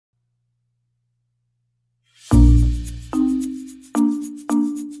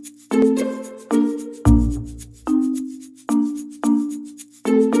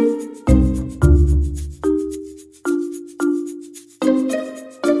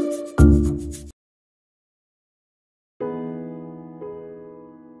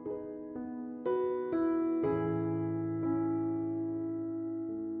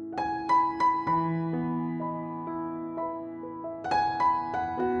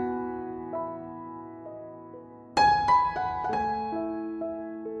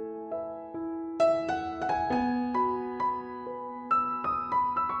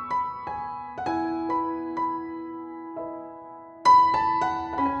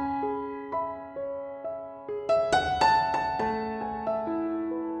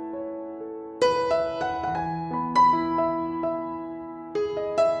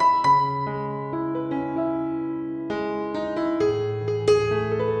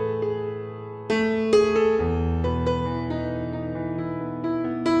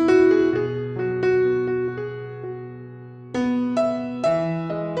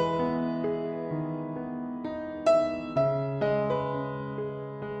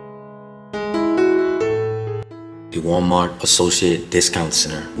your Walmart Associate Discount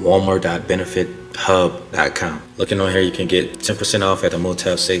Center. Walmart.benefithub.com. Looking on here, you can get 10% off at the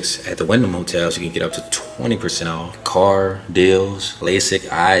Motel 6. At the Wyndham Hotels, you can get up to 20% off. Car deals,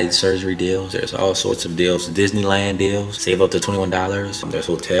 Lasik eye surgery deals. There's all sorts of deals. Disneyland deals, save up to $21. There's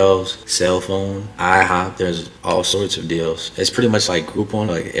hotels, Cellphone, IHOP. There's all sorts of deals. It's pretty much like Groupon,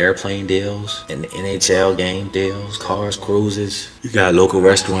 like airplane deals and NHL game deals, cars, cruises. You got local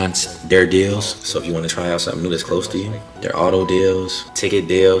restaurants, their deals. So if you want to try out something new that's close to you, their auto deals, ticket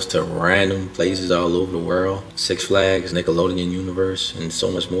deals to random places all over the world. Six Flags, Nickelodeon Universe, and so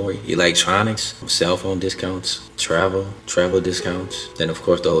much more. Electronics, cell phone discounts, travel discounts. Then of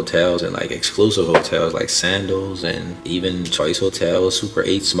course the hotels and like exclusive hotels like Sandals and even Choice Hotels, Super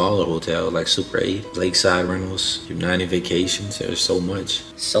 8, smaller hotels like Super 8, Lakeside Rentals, United Vacations. There's so much.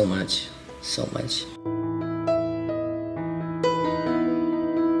 So much.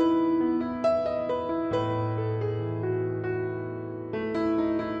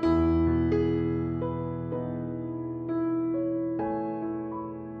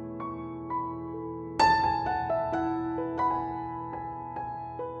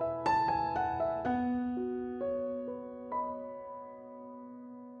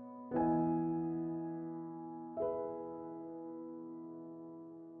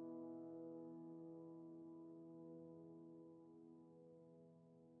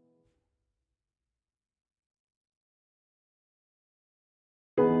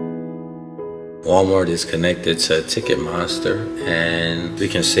 Walmart is connected to Ticketmaster, and we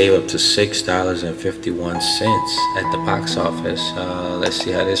can save up to $6.51 at the box office. Let's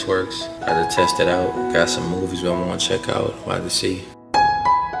see how this works. Got to test it out. Got some movies we want to check out. We'll have to see.